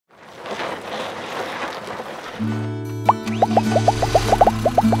Hey,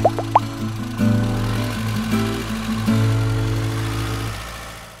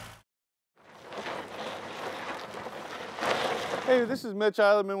 this is Mitch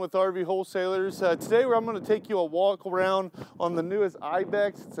Eilerman with RV Wholesalers. Today I'm going to take you a walk around on the newest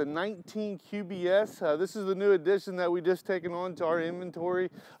Ibex. It's a 19QBS. This is the new addition that we just taken on to our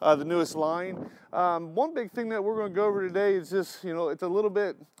inventory, the newest line. One big thing that we're going to go over today is just, it's a little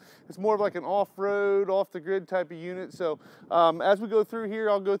bit, it's more of like an off-road, off-the-grid type of unit. So as we go through here,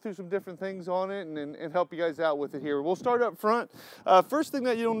 I'll go through some different things on it and help you guys out with it here. We'll start up front. First thing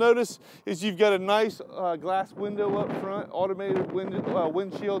that you'll notice is you've got a nice glass window up front, automated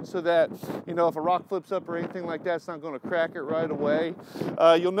windshield, so that if a rock flips up or anything like that, it's not going to crack it right away.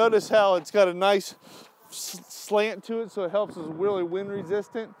 You'll notice how it's got a nice slant to it, so it helps us really wind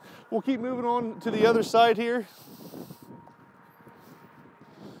resistant. We'll keep moving on to the other side here.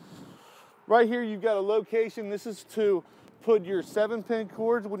 Right here you've got a location. This is to put your 7-pin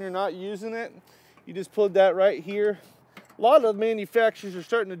cords when you're not using it. You just put that right here. A lot of manufacturers are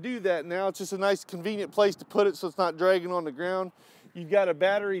starting to do that now. It's just a nice convenient place to put it so it's not dragging on the ground. You've got a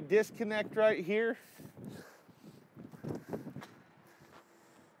battery disconnect right here.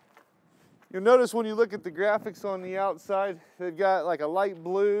 You'll notice when you look at the graphics on the outside, they've got like a light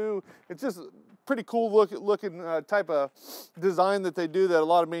blue. It's just pretty cool looking type of design that they do that a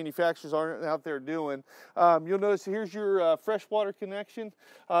lot of manufacturers aren't out there doing. You'll notice here's your freshwater connection.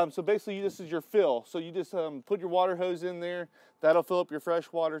 So basically this is your fill. So you just put your water hose in there. That'll fill up your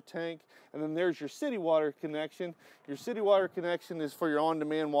freshwater tank. And then there's your city water connection. Your city water connection is for your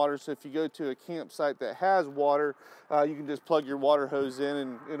on-demand water. So if you go to a campsite that has water, you can just plug your water hose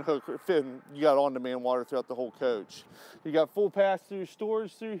in and hook it, and you got on-demand water throughout the whole coach. You got full pass-through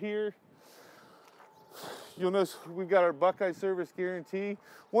storage through here. You'll notice we've got our Buckeye service guarantee.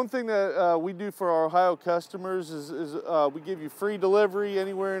 One thing that we do for our Ohio customers is we give you free delivery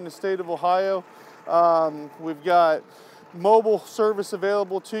anywhere in the state of Ohio. We've got mobile service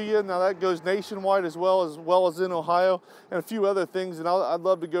available to you. Now that goes nationwide as well as in Ohio, and a few other things, and I'd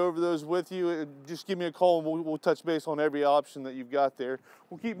love to go over those with you. Just give me a call and we'll touch base on every option that you've got there.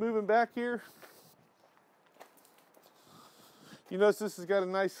 We'll keep moving back here. You notice this has got a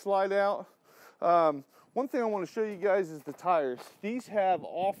nice slide out. One thing I want to show you guys is the tires. These have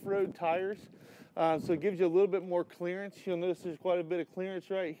off-road tires, so it gives you a little bit more clearance. You'll notice there's quite a bit of clearance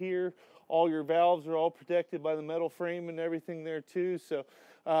right here. All your valves are all protected by the metal frame and everything there too. So,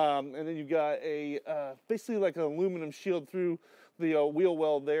 and then you've got a basically like an aluminum shield through the wheel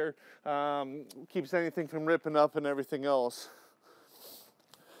well there. Keeps anything from ripping up and everything else.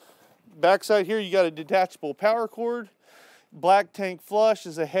 Backside here, you got a detachable power cord. Black tank flush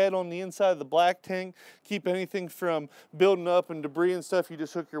is a head on the inside of the black tank. Keep anything from building up and debris and stuff. You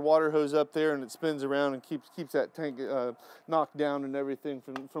just hook your water hose up there and it spins around and keeps that tank knocked down and everything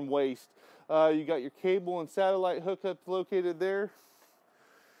from waste. You got your cable and satellite hookup located there.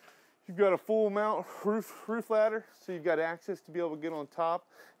 You've got a full mount roof ladder, so you've got access to be able to get on top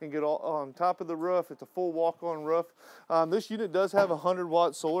and get on top of the roof. It's a full walk-on roof. This unit does have a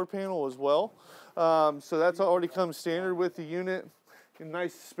 100-watt solar panel as well, so that's already comes standard with the unit. A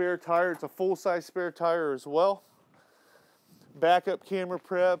nice spare tire. It's a full-size spare tire as well. Backup camera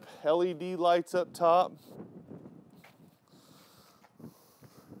prep, LED lights up top.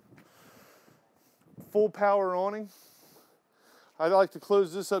 Full power awning. I'd like to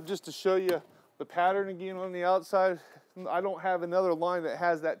close this up just to show you the pattern again on the outside. I don't have another line that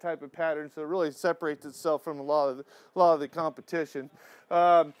has that type of pattern, so it really separates itself from a lot of the competition.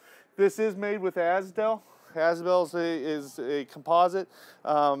 This is made with Azdel. Azdel is a composite.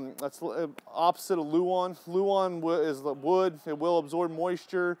 That's opposite of Luan. Luan is wood. It will absorb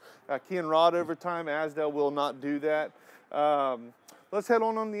moisture, can rot over time. Azdel will not do that. Let's head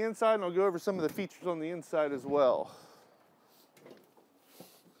on the inside, and I'll go over some of the features on the inside as well.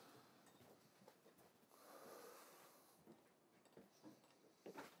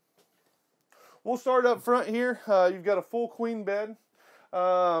 We'll start up front here. You've got a full queen bed.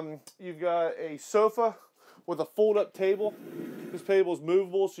 You've got a sofa with a fold-up table. This table is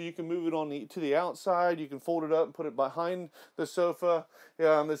movable, so you can move it to the outside. You can fold it up and put it behind the sofa.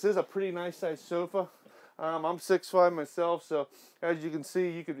 This is a pretty nice size sofa. I'm 6'5" myself, so as you can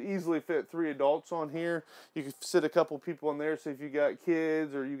see, you could easily fit 3 adults on here. You could sit a couple people in there, so if you got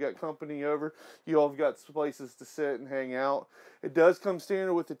kids or you got company over, you all have got places to sit and hang out. It does come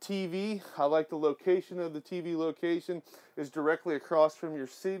standard with the TV. I like the location of the TV location is directly across from your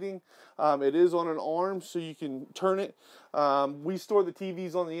seating. It is on an arm, so you can turn it. We store the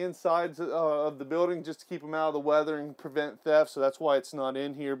TVs on the insides of the building just to keep them out of the weather and prevent theft, so that's why it's not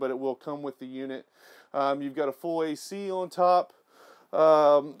in here, but it will come with the unit. You've got a full AC on top.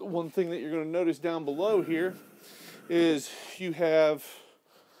 One thing that you're going to notice down below here is you have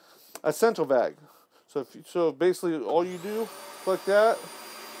a central vac. So basically all you do, click that,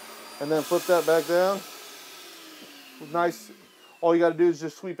 and then flip that back down. Nice. All you got to do is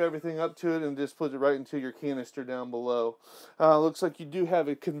just sweep everything up to it and just put it right into your canister down below. Looks like you do have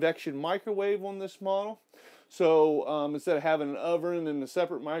a convection microwave on this model. So instead of having an oven and a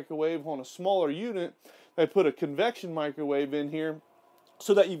separate microwave on a smaller unit, they put a convection microwave in here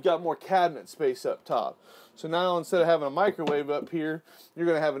so that you've got more cabinet space up top. So now instead of having a microwave up here, you're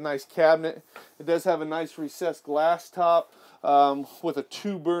going to have a nice cabinet. It does have a nice recessed glass top with a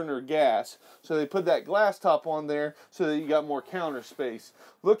 2-burner gas. So they put that glass top on there so that you got more counter space.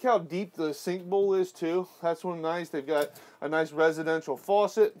 Look how deep the sink bowl is too. That's one nice. They've got a nice residential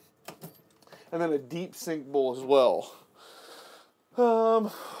faucet and then a deep sink bowl as well.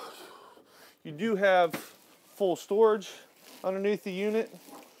 You do have full storage underneath the unit.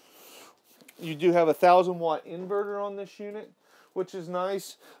 You do have a 1,000-watt inverter on this unit, which is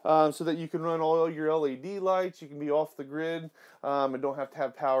nice, so that you can run all your LED lights. You can be off the grid and don't have to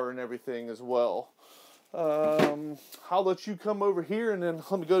have power and everything as well. I'll let you come over here, and then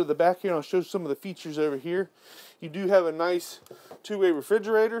let me go to the back here and I'll show some of the features over here. You do have a nice 2-way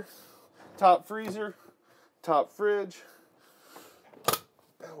refrigerator, top freezer, top fridge.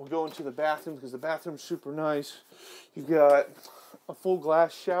 We'll go into the bathroom because the bathroom's super nice. You've got a full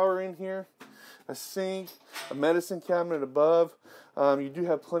glass shower in here, a sink, a medicine cabinet above. You do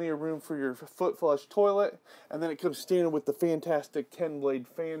have plenty of room for your foot flush toilet, and then it comes standard with the fantastic 10-blade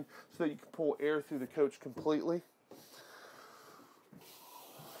fan so that you can pull air through the coach completely.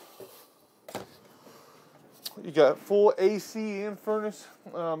 You got full AC and furnace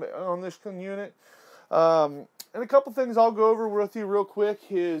on this unit. And a couple things I'll go over with you real quick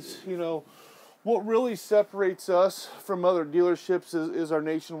is, what really separates us from other dealerships is our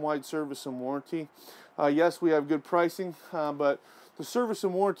nationwide service and warranty. Yes, we have good pricing, but the service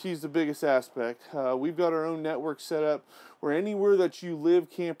and warranty is the biggest aspect. We've got our own network set up where anywhere that you live,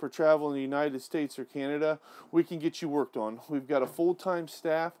 camp, or travel in the United States or Canada, we can get you worked on. We've got a full-time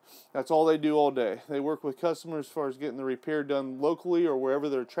staff. That's all they do all day. They work with customers as far as getting the repair done locally or wherever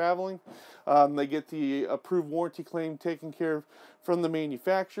they're traveling. They get the approved warranty claim taken care of from the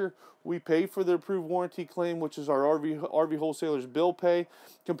manufacturer. We pay for the approved warranty claim, which is our RV Wholesalers bill pay,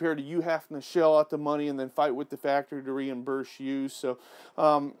 compared to you having to shell out the money and then fight with the factory to reimburse you. So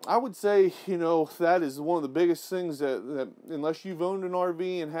I would say, that is one of the biggest things that unless you've owned an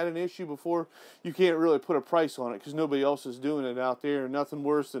RV and had an issue before, you can't really put a price on it because nobody else is doing it out there. And nothing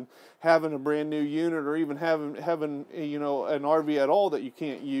worse than having a brand new unit or even having an RV at all that you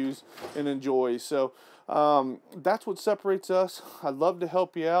can't use and enjoy. So that's what separates us. I'd love to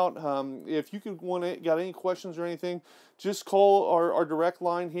help you out. If you got any questions or anything, just call our direct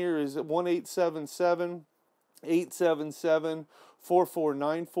line here is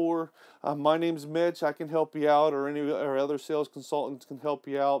 1-877-877-4494. My name's Mitch. I can help you out, or any of our other sales consultants can help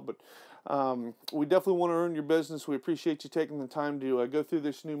you out. But we definitely want to earn your business. We appreciate you taking the time to go through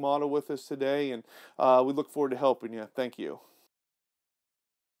this new model with us today, and we look forward to helping you. Thank you.